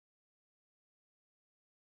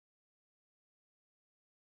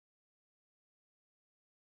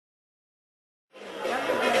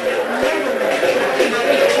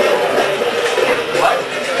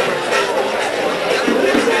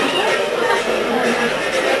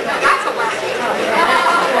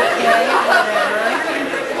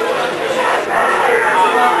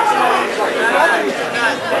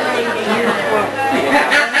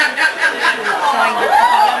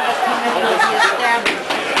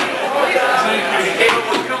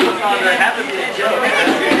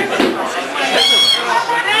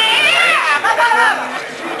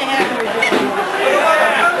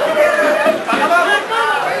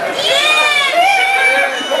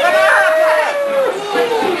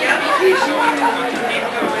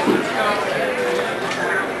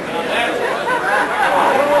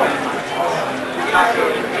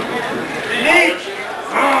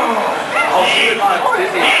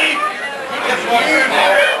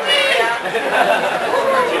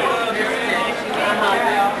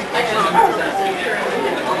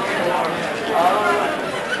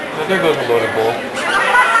There goes a loaded bowl.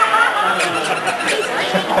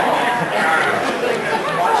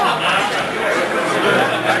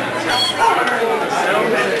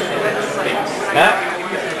 Huh?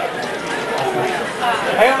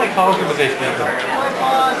 I only call them what they think of.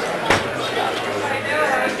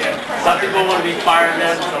 Some people want to be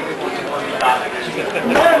firemen, some people want to be doctors.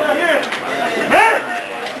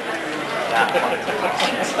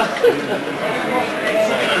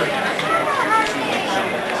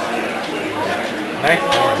 Nice.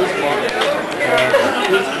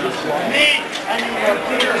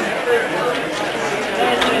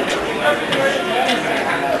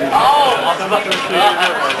 Oh, I was about to say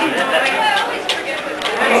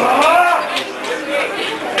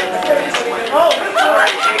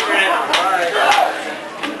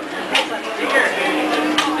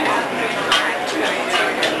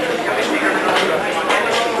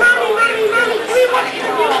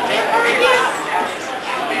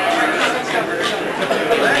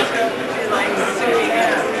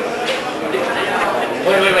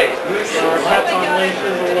Wait. Rats on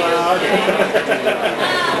laces allowed.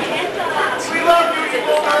 We love you,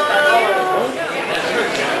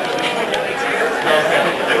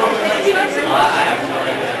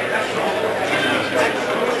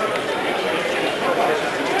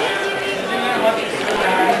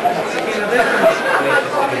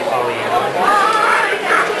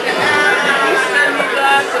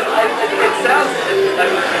 It sounds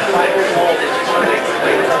like 5 years old. It's trying to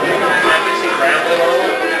explain to me that she's rambling,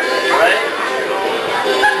 right?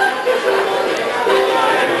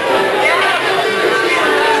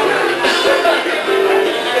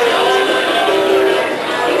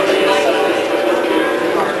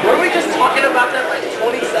 Were we just talking about that like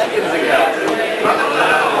 20 seconds ago?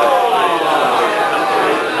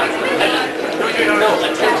 No,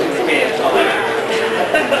 attention span.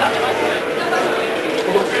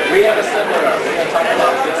 We have a seminar. We're going to talk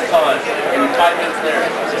about FurCon in 5 minutes there.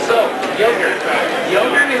 So, yogurt.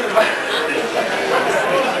 Yogurt is...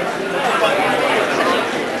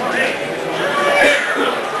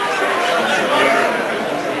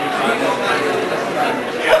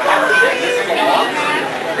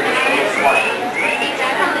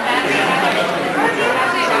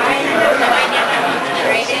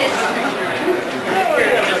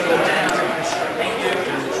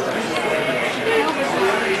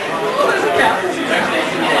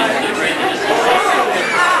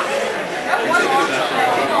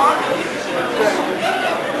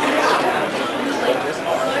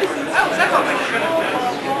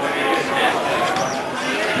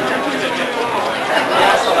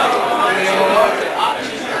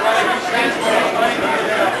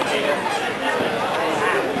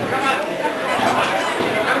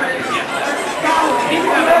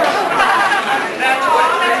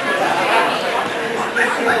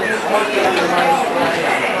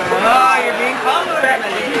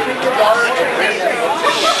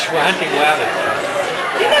 We're hunting rabbits.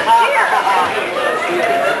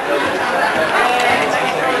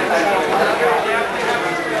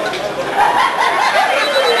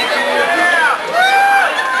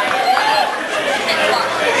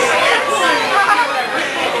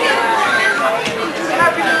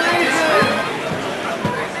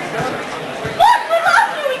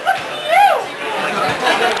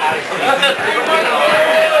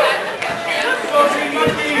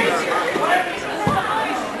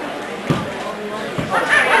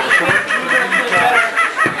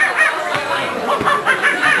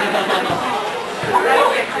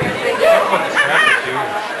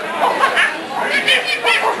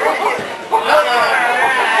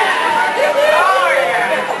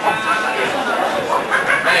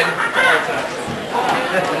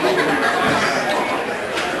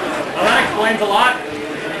 A lot.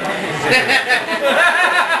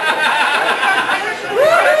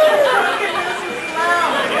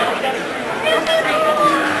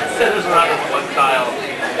 Centers around with one child.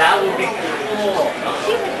 That would be cool.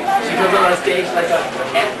 She goes on stage like a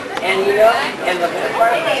and you know, and the best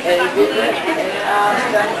part, and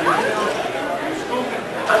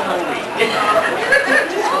I'm hungry.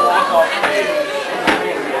 Just walk off.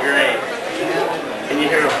 Great. And you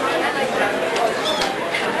hear them.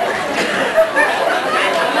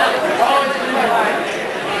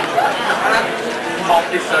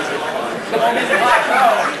 This doesn't.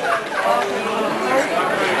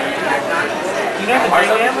 You know the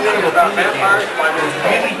dynamic of a fooligan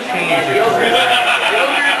really changes.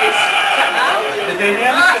 The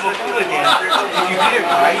dynamic of a fooligan, if you did it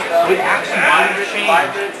right, would actually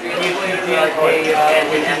change if you did a ritual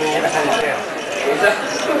and a dance.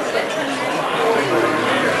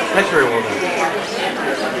 That's very well done.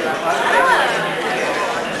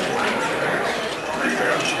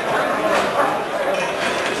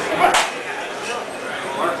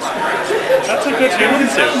 That's a good human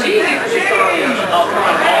suit.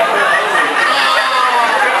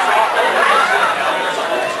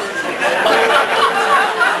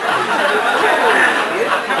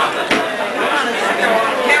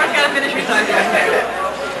 Karen's got to finish her time.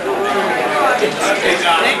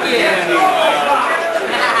 Thank you.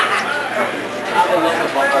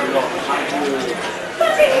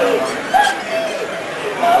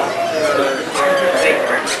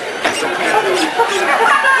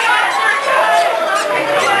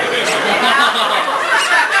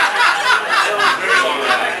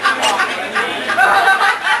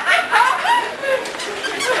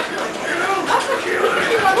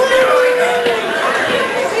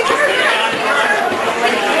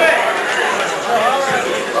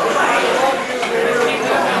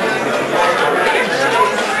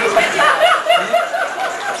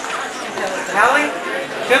 Hallie,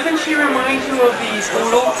 doesn't she remind you of the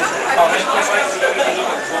poodle?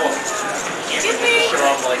 Excuse me.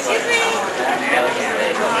 Excuse me.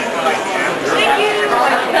 Thank you.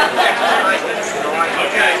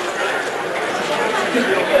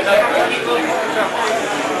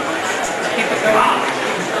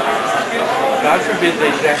 God forbid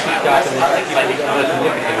they should actually stop and let people doesn't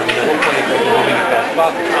look at them. I mean, the whole point is they're moving as fast as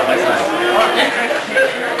possible.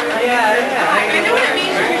 I know what it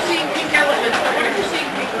means when you're seeing pink elephants, but what if you're seeing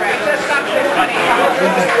pink crabs? That's not so funny.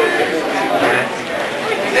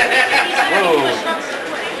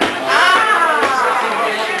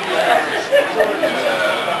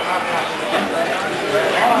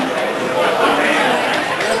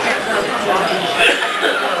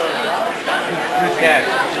 Who's next?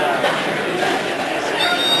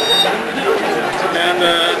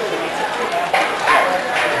 Amanda.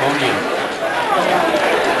 Monium.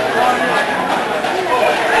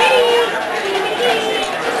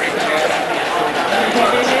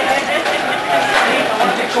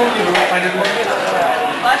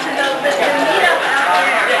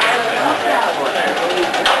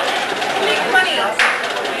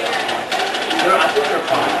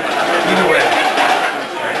 Either way.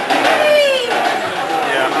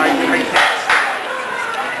 Yeah, I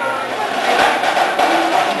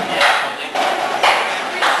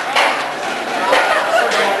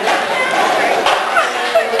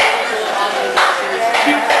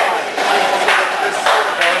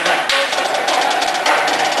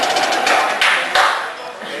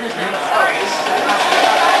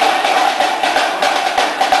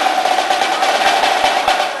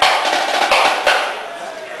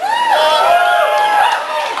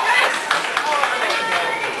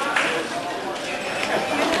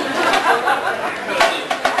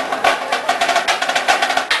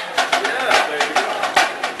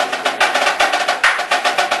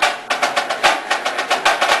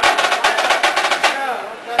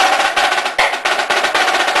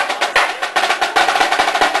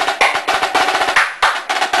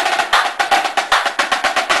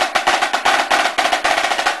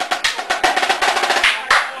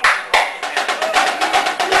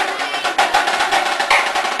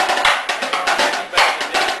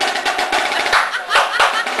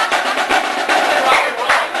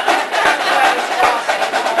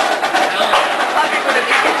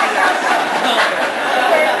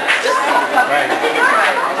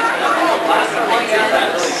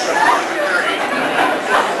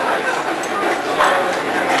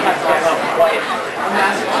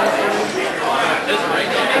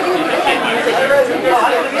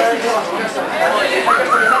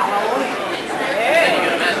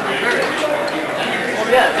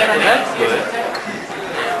That's good.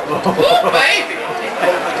 Oh, baby!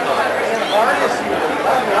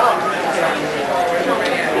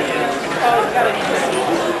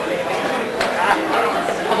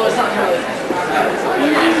 Although it's not really.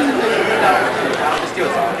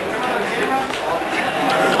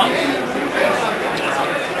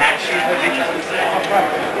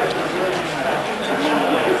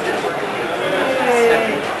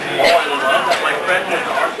 My friend was an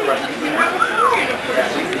art director.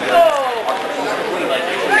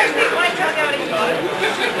 My truck out of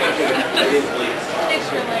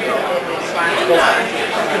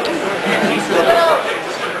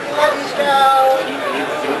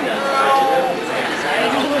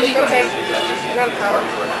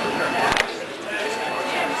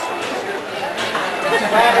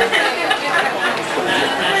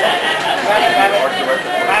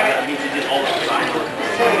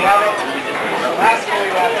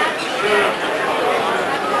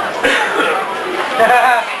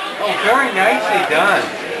Oh, very nicely done.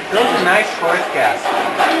 Those are nice sportscasts.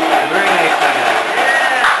 Very nicely done.